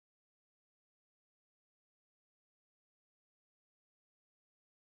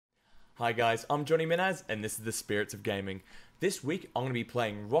Hi guys, I'm Johnny Minaz, and this is the Spirits of Gaming. This week, I'm going to be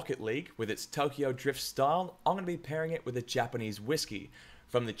playing Rocket League with its Tokyo Drift style. I'm going to be pairing it with a Japanese whiskey.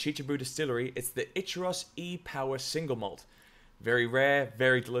 From the Chichibu Distillery, it's the Ichiro ePower Single Malt. Very rare,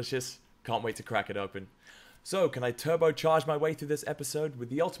 very delicious. Can't wait to crack it open. So, can I turbocharge my way through this episode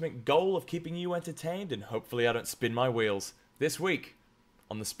with the ultimate goal of keeping you entertained, and hopefully I don't spin my wheels, this week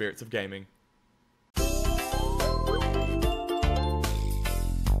on the Spirits of Gaming.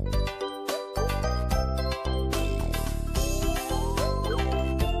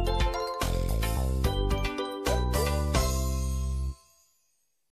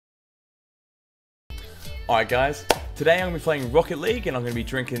 Alright guys, today I'm going to be playing Rocket League and I'm going to be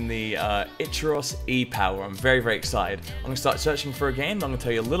drinking the Ichiro ePower. I'm very excited. I'm going to start searching for a game and I'm going to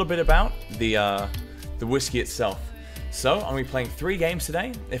tell you a little bit about the whiskey itself. So, I'm going to be playing 3 games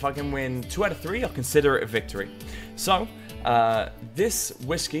today. If I can win 2 out of 3, I'll consider it a victory. So, this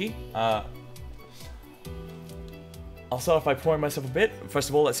whiskey, I'll start off by pouring myself a bit. First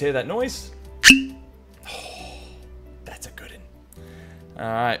of all, let's hear that noise. Oh, that's a good one.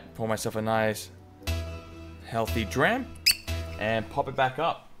 Alright, pour myself a nice healthy dram and pop it back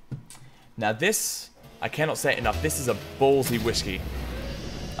up. Now this, I cannot say it enough, this is a ballsy whiskey.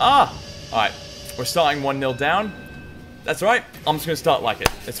 Alright, we're starting 1-0 down. That's right, I'm just going to start like it,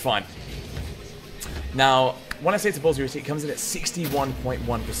 it's fine. Now, when I say it's a ballsy whiskey, it comes in at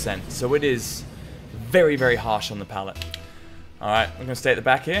 61.1%, so it is very harsh on the palate. Alright, I'm going to stay at the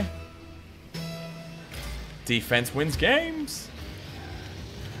back here. Defense wins games.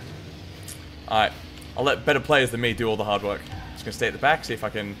 Alright, I'll let better players than me do all the hard work. Just gonna stay at the back, see if I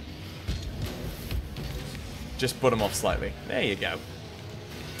can just put them off slightly. There you go.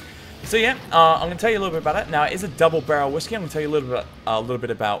 So yeah, I'm gonna tell you a little bit about it. Now it is a double barrel whiskey. I'm gonna tell you a little bit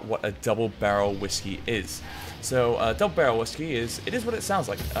about what a double barrel whiskey is. So double barrel whiskey is what it sounds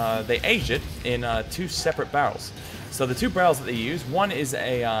like. They aged it in 2 separate barrels. So the 2 barrels that they use, one is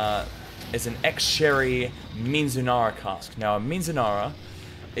an ex-sherry Mizunara cask. Now a Mizunara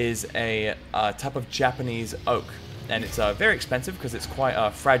is a type of Japanese oak, and it's very expensive because it's quite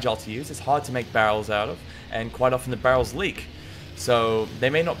fragile to use. It's hard to make barrels out of, and quite often the barrels leak. So they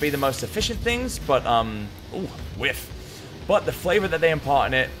may not be the most efficient things, but ooh, whiff. But the flavor that they impart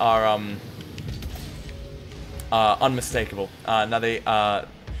in it are unmistakable. Now they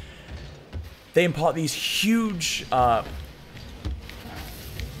impart these huge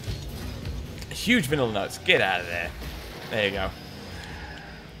vanilla notes. Get out of there. There you go.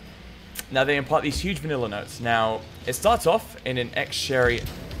 Now they impart these huge vanilla notes. Now it starts off in an ex-sherry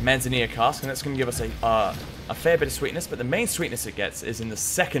Manzanilla cask, and that's going to give us a fair bit of sweetness. But the main sweetness it gets is in the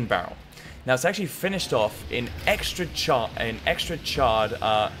second barrel. Now it's actually finished off in extra charred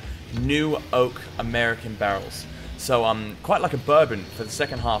new oak American barrels. So quite like a bourbon for the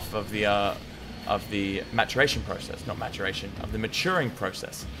second half of the maturation process, not maturation, of the maturing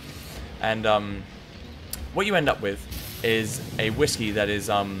process. And what you end up with is a whiskey that is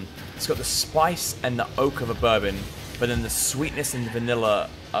it's got the spice and the oak of a bourbon, but then the sweetness and the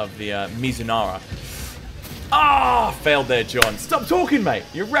vanilla of the Mizunara. Failed there, John. Stop talking, mate.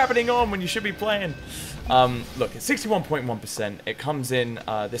 You're rabbiting on when you should be playing. Look, at 61.1%, it comes in,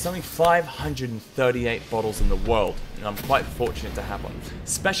 there's only 538 bottles in the world, and I'm quite fortunate to have one.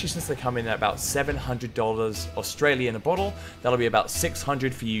 Especially since they come in at about $700 Australian a bottle. That'll be about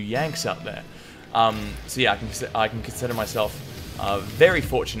 $600 for you Yanks out there. So yeah, I can consider myself very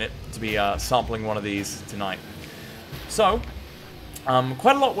fortunate to be sampling one of these tonight. So,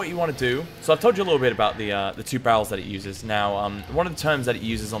 quite a lot what you want to do. So I've told you a little bit about the 2 barrels that it uses. Now, one of the terms that it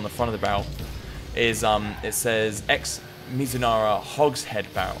uses on the front of the barrel is it says ex-Mizunara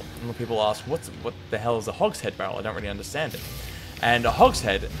hogshead barrel. And when people ask, what the hell is a hogshead barrel? I don't really understand it. And a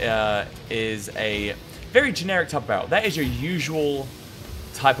hogshead is a very generic type of barrel. That is your usual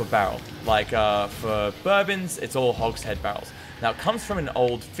type of barrel. Like for bourbons, it's all hogshead barrels. Now it comes from an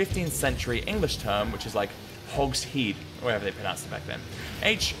old 15th century English term, which is like hogshead, or whatever they pronounced it back then.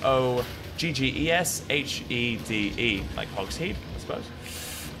 H-O-G-G-E-S-H-E-D-E, like hogshead, I suppose.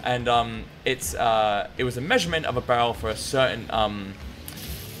 And it was a measurement of a barrel for a certain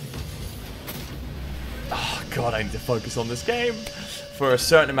oh god, I need to focus on this game. For a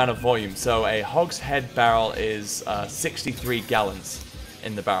certain amount of volume. So a hogshead barrel is 63 gallons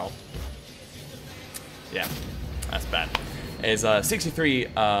in the barrel. Yeah, that's bad. Is 63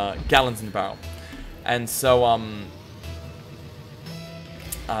 gallons in the barrel. And so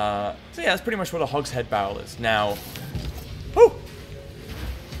yeah, that's pretty much what a hogshead barrel is. Now, whoo!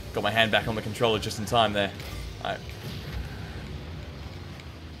 Got my hand back on the controller just in time there. Alright.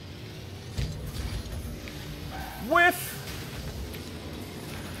 Whiff!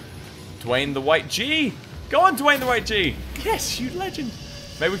 Dwayne the White G. Go on, Dwayne the White G. Yes, you legend.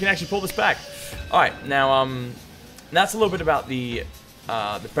 Maybe we can actually pull this back. All right, now that's a little bit about the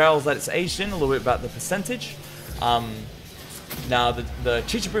barrels that it's aged in, a little bit about the percentage. Now the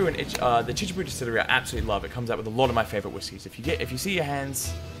Chichibu and the Chichibu Distillery I absolutely love. It comes out with a lot of my favorite whiskeys. If you see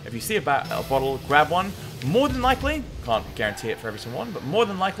a bottle, grab one. More than likely, can't guarantee it for every single one, but more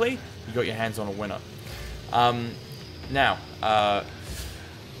than likely you got your hands on a winner. Now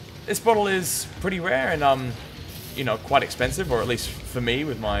this bottle is pretty rare and you know, quite expensive, or at least for me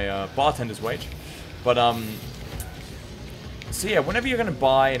with my bartender's wage. But so yeah, whenever you're going to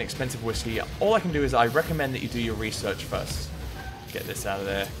buy an expensive whiskey, all I can do is I recommend that you do your research first. Get this out of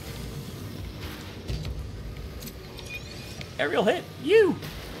there. Aerial hit, you!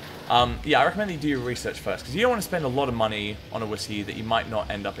 Yeah, I recommend that you do your research first, because you don't want to spend a lot of money on a whiskey that you might not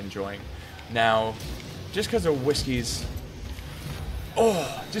end up enjoying. Now, just because a whiskey's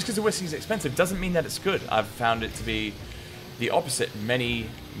expensive doesn't mean that it's good. I've found it to be the opposite many,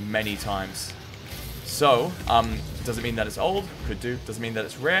 many times. So, doesn't mean that it's old, could do. Doesn't mean that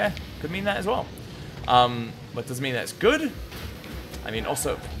it's rare, could mean that as well. But doesn't mean that it's good. I mean,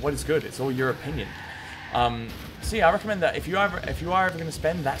 also, what is good? It's all your opinion. So yeah, I recommend that if you are ever going to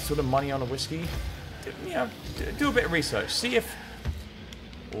spend that sort of money on a whiskey, do a bit of research. See if,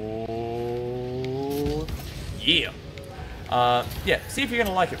 yeah, see if you're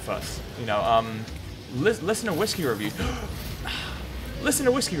gonna like it first. You know, listen to whiskey reviews. Listen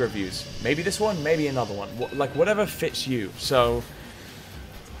to whiskey reviews. Maybe this one, maybe another one. Like whatever fits you. So,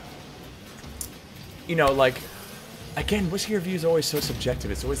 you know, like, again, whiskey reviews are always so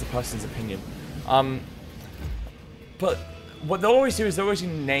subjective. It's always the person's opinion. But what they'll always do is they'll always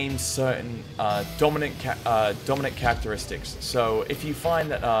name certain dominant characteristics. So if you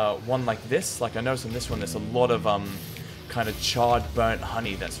find that one like this, like I noticed in this one, there's a lot of kind of charred, burnt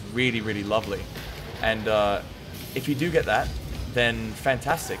honey that's really, really lovely. And if you do get that, then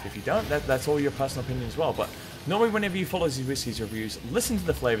fantastic. If you don't, that's all your personal opinion as well. But normally whenever you follow these whiskey reviews, listen to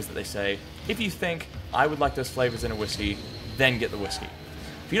the flavors that they say. If you think, I would like those flavors in a whiskey, then get the whiskey.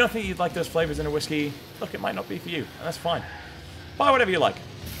 If you don't think you'd like those flavors in a whiskey, look, it might not be for you, and that's fine. Buy whatever you like,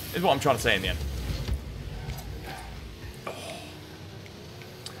 is what I'm trying to say in the end. Oh.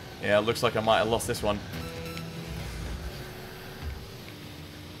 Yeah, it looks like I might have lost this one.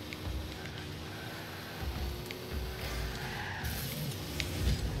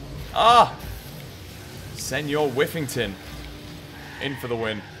 Ah! Senor Whiffington. In for the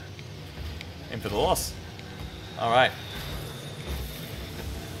win. In for the loss. Alright.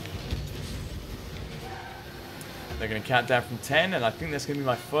 They're going to count down from 10, and I think that's going to be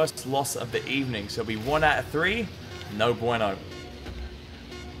my first loss of the evening. So it'll be 1 out of 3. No bueno.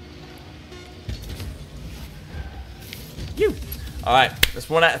 You. Alright, that's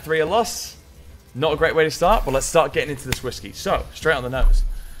 1 out of 3 a loss. Not a great way to start, but let's start getting into this whiskey. So, straight on the nose.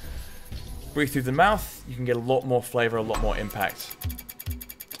 Breathe through the mouth, you can get a lot more flavor, a lot more impact.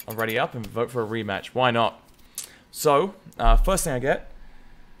 I'm ready up and vote for a rematch. Why not? So, first thing I get,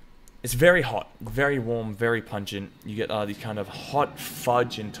 it's very hot, very warm, very pungent. You get these kind of hot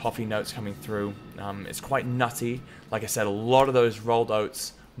fudge and toffee notes coming through. It's quite nutty. Like I said, a lot of those rolled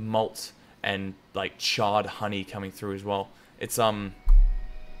oats, malt, and like charred honey coming through as well. It's yeah,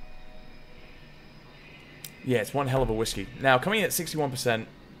 it's one hell of a whiskey. Now, coming in at 61%,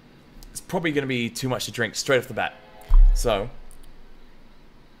 it's probably going to be too much to drink straight off the bat. So,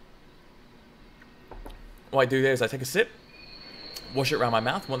 what I do there is I take a sip, wash it around my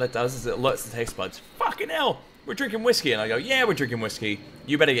mouth. What that does is it alerts the taste buds. Fucking hell, we're drinking whiskey. And I go, yeah, we're drinking whiskey.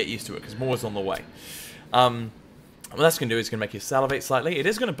 You better get used to it because more is on the way. What that's going to do is going to make you salivate slightly. It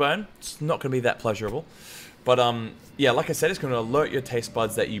is going to burn. It's not going to be that pleasurable. But, yeah, like I said, it's going to alert your taste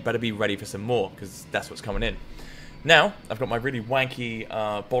buds that you better be ready for some more because that's what's coming in. Now, I've got my really wanky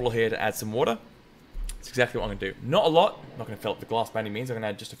bottle here to add some water. That's exactly what I'm going to do. Not a lot. I'm not going to fill up the glass by any means. I'm going to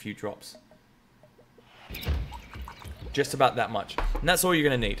add just a few drops. Just about that much. And that's all you're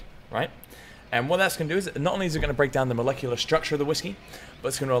going to need, right? And what that's going to do is, not only is it going to break down the molecular structure of the whiskey, but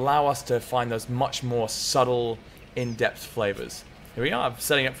it's going to allow us to find those much more subtle, in-depth flavors. Here we are. I'm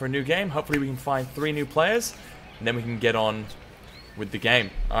setting up for a new game. Hopefully we can find 3 new players, and then we can get on with the game.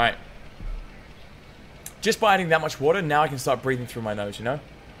 All right. Just by adding that much water, now I can start breathing through my nose, you know?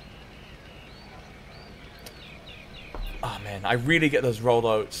 Oh man, I really get those rolled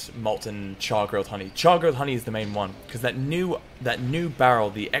oats, malt, and char-grilled honey. Char-grilled honey is the main one, because that new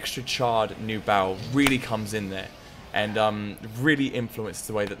barrel, the extra charred new barrel, really comes in there. And really influences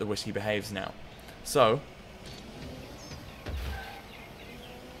the way that the whiskey behaves now. So,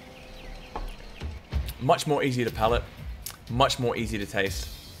 much more easy to palate, much more easy to taste.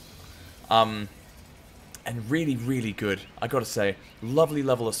 And really, really good. I gotta say, lovely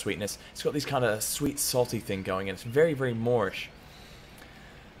level of sweetness. It's got this kind of sweet, salty thing going, and it's very, very Moorish.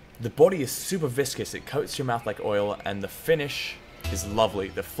 The body is super viscous. It coats your mouth like oil, and the finish is lovely.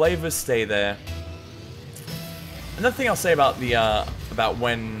 The flavors stay there. Another thing I'll say about the about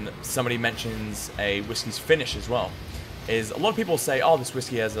when somebody mentions a whiskey's finish as well is a lot of people say, oh, this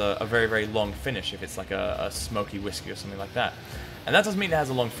whiskey has a very, very long finish if it's like a smoky whiskey or something like that. And that doesn't mean it has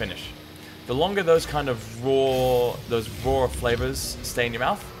a long finish. The longer those kind of raw flavors stay in your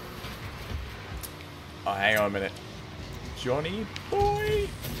mouth. Oh, hang on a minute. Johnny boy.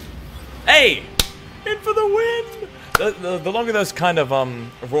 Hey! In for the win! The longer those kind of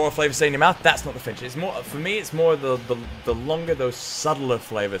raw flavors stay in your mouth, that's not the finish. It's more, for me, it's more the longer those subtler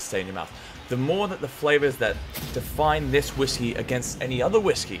flavors stay in your mouth. The more that the flavors that define this whiskey against any other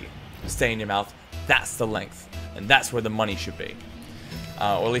whiskey stay in your mouth, that's the length. And that's where the money should be.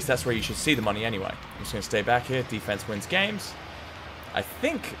 Or at least that's where you should see the money anyway. I'm just going to stay back here. Defense wins games. I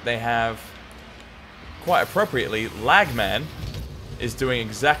think they have, quite appropriately, Lagman is doing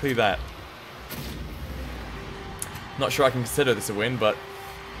exactly that. Not sure I can consider this a win, but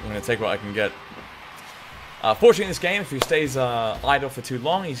I'm going to take what I can get. Fortunately in this game, if he stays idle for too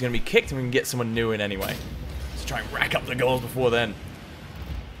long, he's going to be kicked and we can get someone new in anyway. Let's try and rack up the goals before then.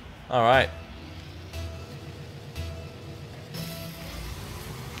 Alright.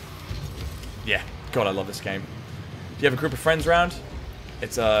 Yeah, God, I love this game. If you have a group of friends around,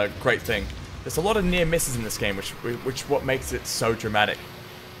 it's a great thing. There's a lot of near misses in this game, which what makes it so dramatic.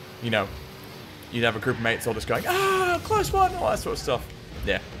 You know, you'd have a group of mates all just going, ah, close one, all that sort of stuff.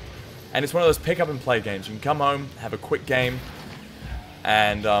 Yeah. And it's one of those pick up and play games. You can come home, have a quick game,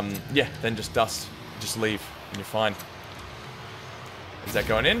 and yeah, then just leave, and you're fine. Is that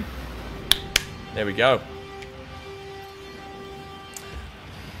going in? There we go.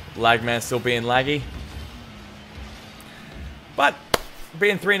 Lagman still being laggy. But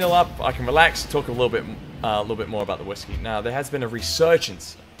being 3-0 up, I can relax, talk a little bit more about the whiskey. Now, there has been a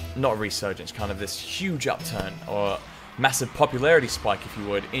resurgence, not a resurgence, kind of this huge upturn, or massive popularity spike, if you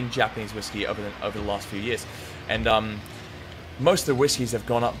would, in Japanese whiskey over the last few years. And most of the whiskeys have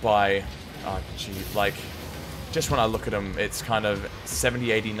gone up by, oh gee, like, just when I look at them, it's kind of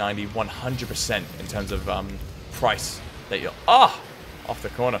 70, 80, 90, 100% in terms of price that you're, off the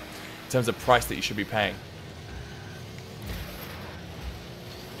corner, in terms of price that you should be paying.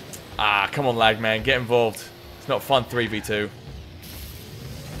 Ah, come on, Lagman, get involved. It's not fun 3v2.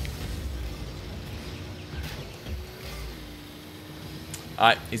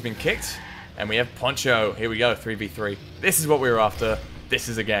 Alright, he's been kicked, and we have Poncho. Here we go, 3v3. This is what we were after. This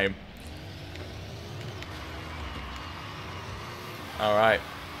is a game. Alright.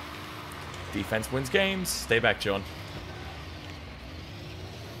 Defense wins games. Stay back, John.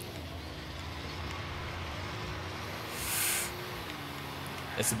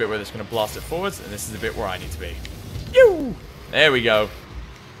 This is the bit where it's going to blast it forwards, and this is the bit where I need to be. Yoo! There we go.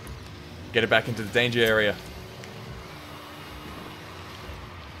 Get it back into the danger area.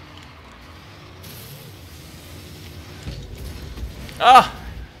 Ah!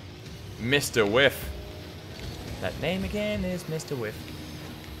 Mr. Whiff. That name again is Mr. Whiff.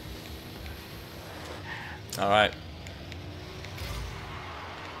 Alright.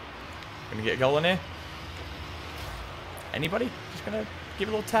 Gonna get a goal in here? Anybody? Just gonna give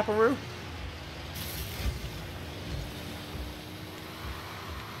a little taparoo?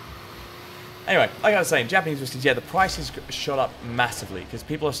 Anyway, like I was saying, Japanese whiskeys, yeah, the price has shot up massively because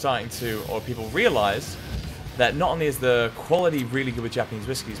people are starting to, or people realize that not only is the quality really good with Japanese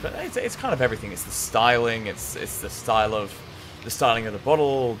whiskeys, but it's kind of everything. It's the styling, it's the styling of the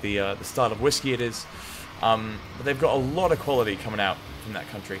bottle, the style of whiskey it is. But they've got a lot of quality coming out from that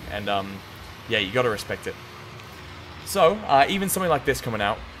country, and yeah, you got to respect it. So even something like this coming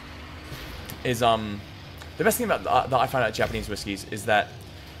out is the best thing about that I find out Japanese whiskeys is that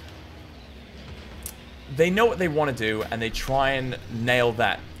they know what they want to do and they try and nail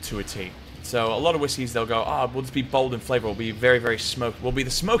that to a T. So a lot of whiskeys, they'll go, we'll just be bold in flavor, we'll be very, very smoky, we'll be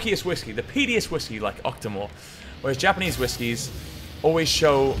the smokiest whiskey, the peatiest whiskey like Octomore. Whereas Japanese whiskeys always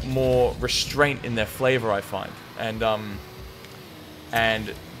show more restraint in their flavor, I find.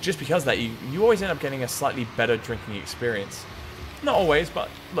 And just because of that, you always end up getting a slightly better drinking experience. Not always, but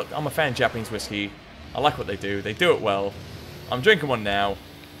look, I'm a fan of Japanese whiskey. I like what they do it well. I'm drinking one now.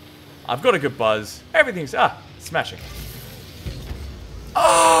 I've got a good buzz. Everything's, smashing.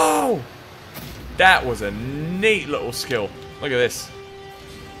 Oh! That was a neat little skill. Look at this.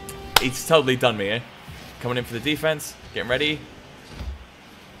 He's totally done me, eh? Coming in for the defense. Getting ready.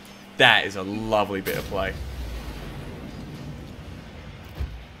 That is a lovely bit of play.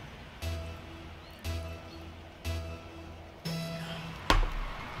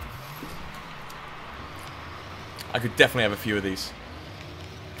 I could definitely have a few of these.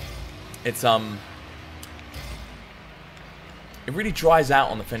 It's, it really dries out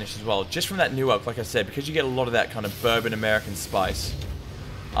on the finish as well. Just from that new oak, like I said, because you get a lot of that kind of bourbon American spice.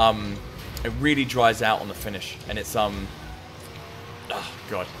 It really dries out on the finish. And it's, oh,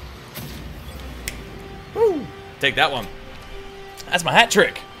 God. Woo! Take that one. That's my hat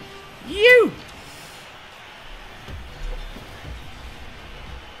trick. You!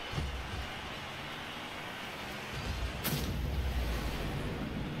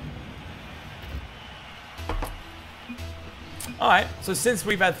 Alright, so since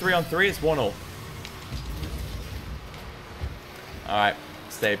we've had 3-on-3, it's 1-all. Alright,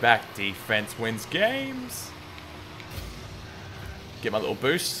 stay back. Defense wins games. Get my little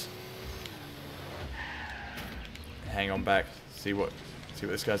boost. Hang on back. See what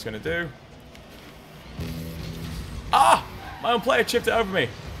this guy's gonna do. Ah! My own player chipped it over me.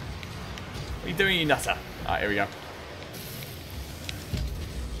 What are you doing, you nutter? Alright, here we go.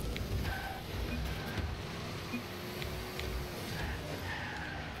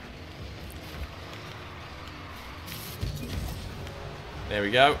 There we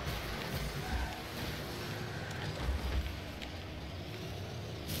go.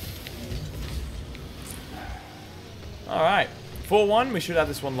 Alright. 4-1, we should have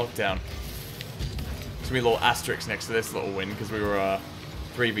this one locked down. There's gonna be a little asterisk next to this little win because we were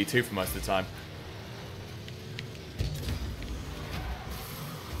 3v2 for most of the time.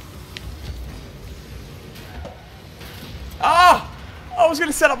 Ah! I was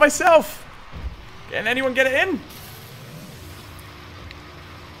gonna set up myself! Can anyone get it in?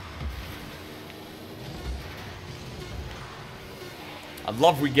 I'd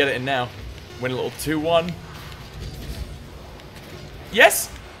love we get it in now. Win a little 2-1.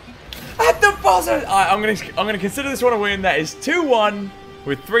 Yes! At the buzzer! Alright, I'm gonna consider this one a win. That is 2-1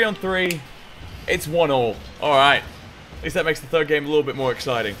 with 3-on-3. It's 1-all. Alright. At least that makes the third game a little bit more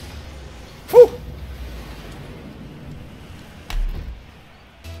exciting. Whew!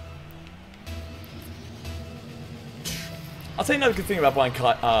 I'll tell you another good thing about buying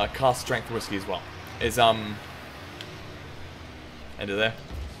cask strength whiskey as well. Is, end of there.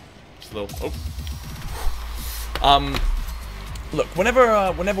 Just a little, oh. Look,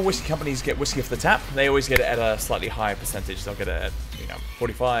 whenever whiskey companies get whiskey off the tap, they always get it at a slightly higher percentage. They'll get it at,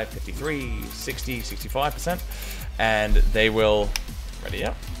 45, 53, 60, 65%. And they will, ready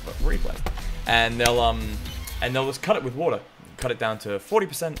up, replay. And they'll just cut it with water. Cut it down to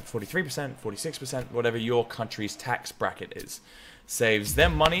 40%, 43%, 46%, whatever your country's tax bracket is. Saves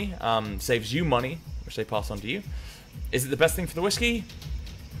them money, saves you money, which they pass on to you. Is it the best thing for the whiskey?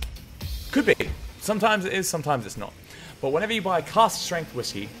 Could be. Sometimes it is, sometimes it's not. But whenever you buy cask strength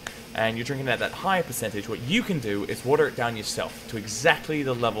whiskey and you're drinking it at that higher percentage, what you can do is water it down yourself to exactly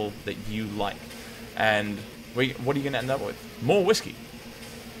the level that you like. And what are you going to end up with? More whiskey.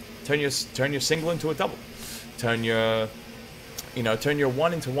 Turn your single into a double. Turn your 1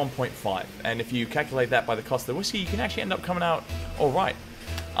 into 1.5. And if you calculate that by the cost of the whiskey, you can actually end up coming out all right.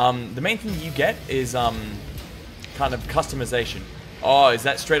 The main thing you get is kind of customization. Oh, is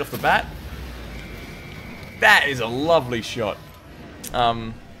that straight off the bat? That is a lovely shot.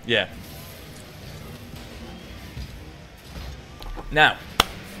 Yeah. Now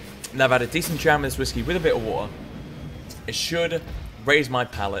I've had a decent jam of this whiskey with a bit of water. It should raise my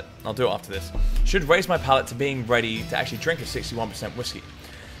palate. I'll do it after this. Should raise my palate to being ready to actually drink a 61% whiskey.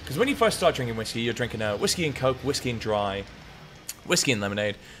 Because when you first start drinking whiskey, you're drinking a whiskey and coke, whiskey and dry, whiskey and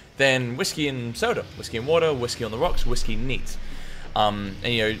lemonade, then whiskey and soda, whiskey and water, whiskey on the rocks, whiskey neat. And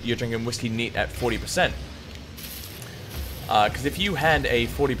you're drinking whiskey neat at 40%. Because if you hand a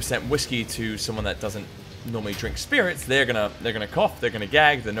 40% whiskey to someone that doesn't normally drink spirits, they're gonna cough, they're gonna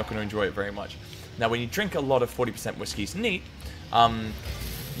gag, they're not gonna enjoy it very much. Now, when you drink a lot of 40% whiskeys neat,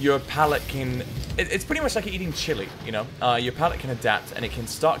 your palate can... It's pretty much like eating chili, Your palate can adapt, and it can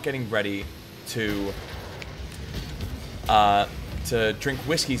start getting ready to drink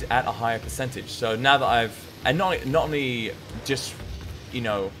whiskeys at a higher percentage. So now that I've... And not only just,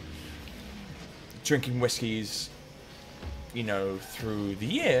 drinking whiskeys, through the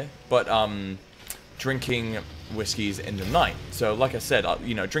year, but drinking whiskeys in the night. So like I said,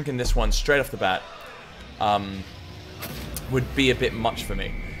 drinking this one straight off the bat would be a bit much for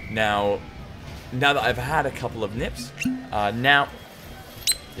me. Now that I've had a couple of nips, yeah,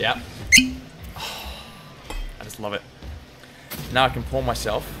 I just love it. Now I can pour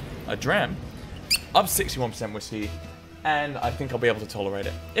myself a dram of 61% whiskey, and I think I'll be able to tolerate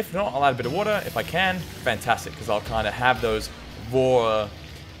it. If not, I'll add a bit of water. If I can, fantastic, because I'll kind of have those raw,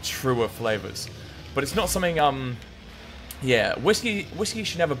 truer flavors. But it's not something Yeah, whiskey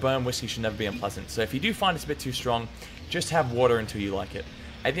should never burn, whiskey should never be unpleasant. So if you do find it's a bit too strong, just have water until you like it.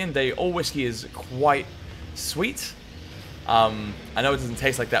 At the end of the day, all whiskey is quite sweet. I know it doesn't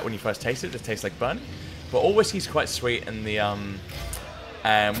taste like that when you first taste it, it tastes like burn. But all whiskey is quite sweet, and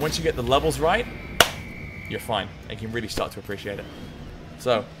and once you get the levels right, you're fine. And you can really start to appreciate it.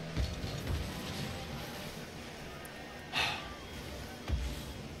 So,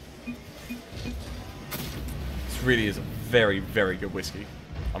 this really is a very, very good whiskey.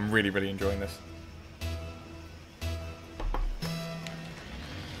 I'm really, really enjoying this.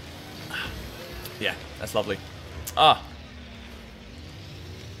 Yeah, that's lovely.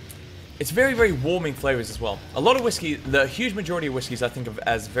 It's very, very warming flavors as well. A lot of whiskey, the huge majority of whiskeys I think of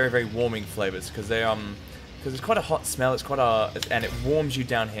as very, very warming flavors because they because it's quite a hot smell. It's quite and it warms you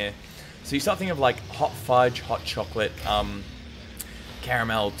down here. So you start thinking of like hot fudge, hot chocolate,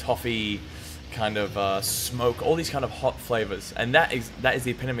 caramel, toffee, kind of smoke, all these kind of hot flavors, and that is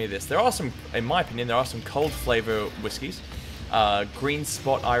the epitome of this. There are some, in my opinion, there are some cold flavor whiskeys. Green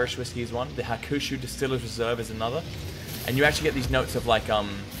Spot Irish whiskey is one. The Hakushu Distillers Reserve is another, and you actually get these notes of like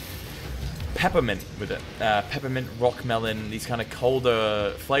peppermint with it, peppermint, rock melon, these kind of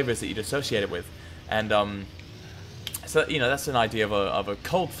colder flavors that you'd associate it with, and so you know that's an idea of a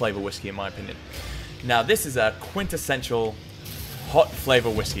cold flavor whiskey in my opinion. Now this is a quintessential hot flavor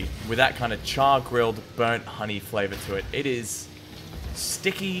whiskey with that kind of char grilled burnt honey flavor to it. It is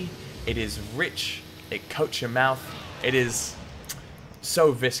sticky, it is rich, it coats your mouth, it is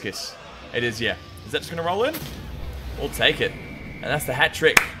so viscous. It is, yeah. Is that just gonna roll in? We'll take it. And that's the hat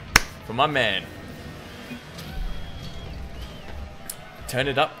trick for my man. Turn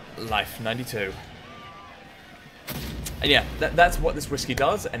it up, Life 92. And yeah, that's what this whiskey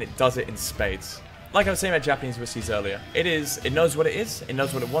does, and it does it in spades. Like I was saying about Japanese whiskeys earlier, it knows what it is, it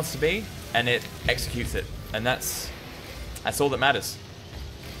knows what it wants to be, and it executes it. And that's all that matters.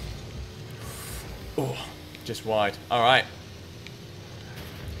 Oh, just wide. Alright.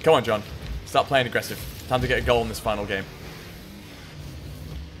 Come on, John. Start playing aggressive. Time to get a goal in this final game.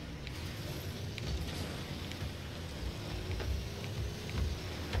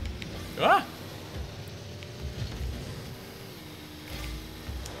 Ah!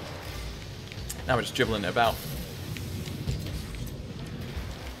 Now we're just dribbling it about.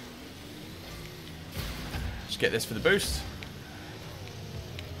 Just get this for the boost.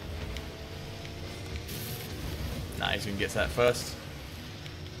 Nice, we can get to that first.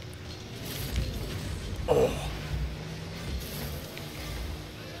 Oh.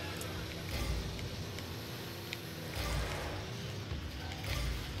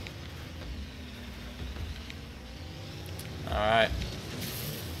 Alright.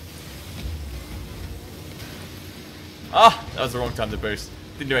 Ah! That was the wrong time to boost.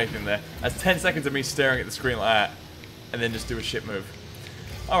 Didn't do anything there. That's 10 seconds of me staring at the screen like that. And then just do a shit move.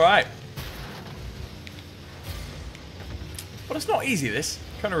 Alright. But it's not easy, this.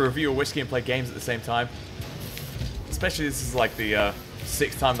 Trying to review a whiskey and play games at the same time. Especially this is like the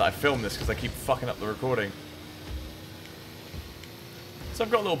 6th time that I filmed this because I keep fucking up the recording. So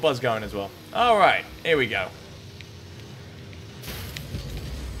I've got a little buzz going as well. Alright, here we go.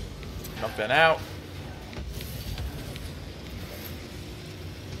 Knock that out.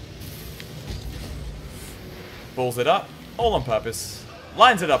 Balls it up, all on purpose.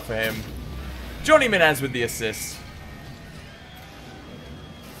 Lines it up for him. Johnny Minaz with the assist.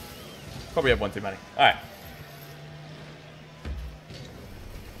 Probably have one too many. Alright.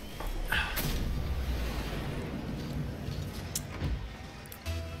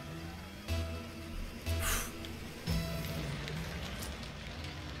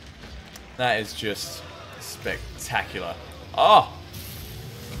 That is just spectacular. Oh!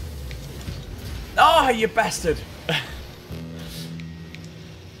 Oh, you bastard!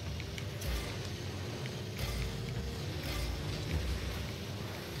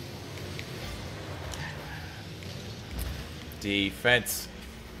 Defense.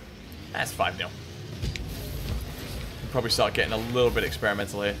 That's 5-0. Probably start getting a little bit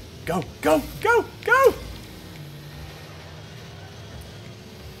experimental here. Go, go, go, go!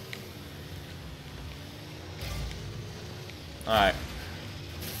 Alright.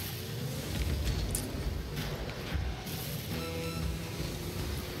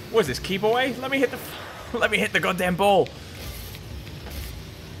 What is this, keep away? Let me hit the goddamn ball.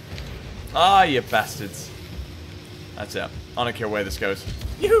 Ah, you bastards. That's it. I don't care where this goes.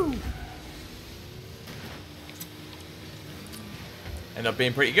 Yoo-hoo! End up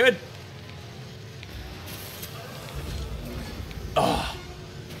being pretty good. Oh.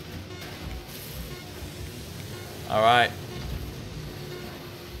 Alright.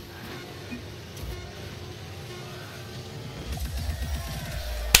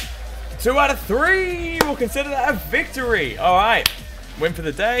 2 out of 3. We'll consider that a victory. All right. Win for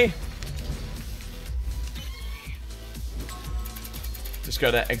the day. Just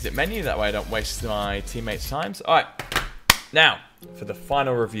go to exit menu. That way I don't waste my teammates' times. All right. Now, for the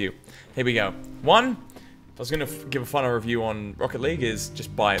final review. Here we go. One, if I was going to give a final review on Rocket League, is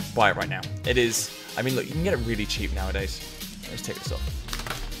just buy it right now. It is, I mean, look, you can get it really cheap nowadays. Let's take this off.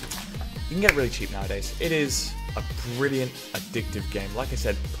 You can get it really cheap nowadays. It is a brilliant, addictive game. Like I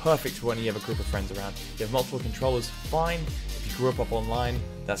said, perfect when you have a group of friends around. You have multiple controllers, fine. If you grew up online,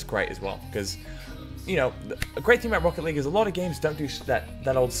 that's great as well. Because, you know, a great thing about Rocket League is a lot of games don't do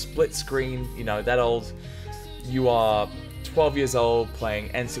that old split screen, you know, that old, you are 12 years old playing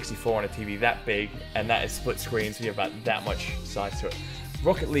N64 on a TV that big, and that is split screen, so you have about that much size to it.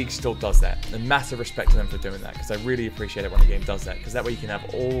 Rocket League still does that, and massive respect to them for doing that, because I really appreciate it when a game does that, because that way you can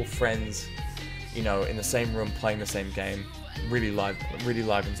have all friends, you know, in the same room playing the same game. Really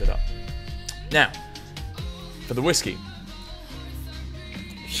livens it up. Now, for the whiskey.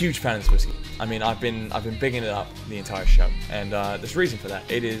 Huge fan of this whiskey. I mean, I've been bigging it up the entire show, and there's reason for that.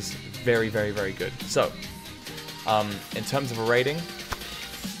 It is very, very, very good. So, in terms of a rating,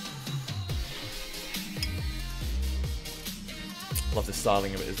 love the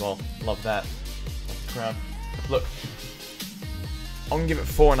styling of it as well. Love that. Love the crown. Look, I'm gonna give it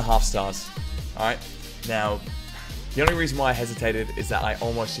 4.5 stars. All right. Now, the only reason why I hesitated is that I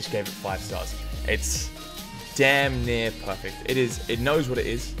almost just gave it 5 stars. It's damn near perfect. It is. It knows what it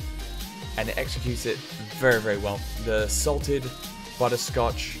is, and it executes it very, very well. The salted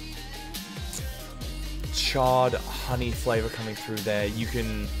butterscotch, charred honey flavor coming through there. You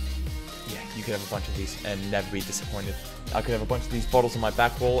can have a bunch of these and never be disappointed. I could have a bunch of these bottles on my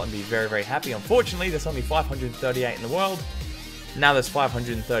back wall and be very, very happy. Unfortunately, there's only 538 in the world. Now there's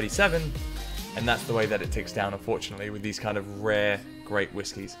 537, and that's the way that it ticks down, unfortunately, with these kind of rare, great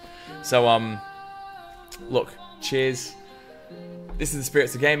whiskeys. So, look, cheers. This is the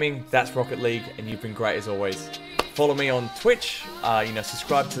Spirits of Gaming. That's Rocket League, and you've been great as always. Follow me on Twitch, you know,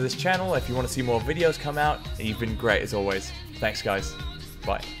 subscribe to this channel if you want to see more videos come out, and you've been great as always. Thanks, guys.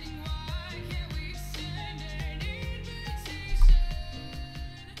 Bye.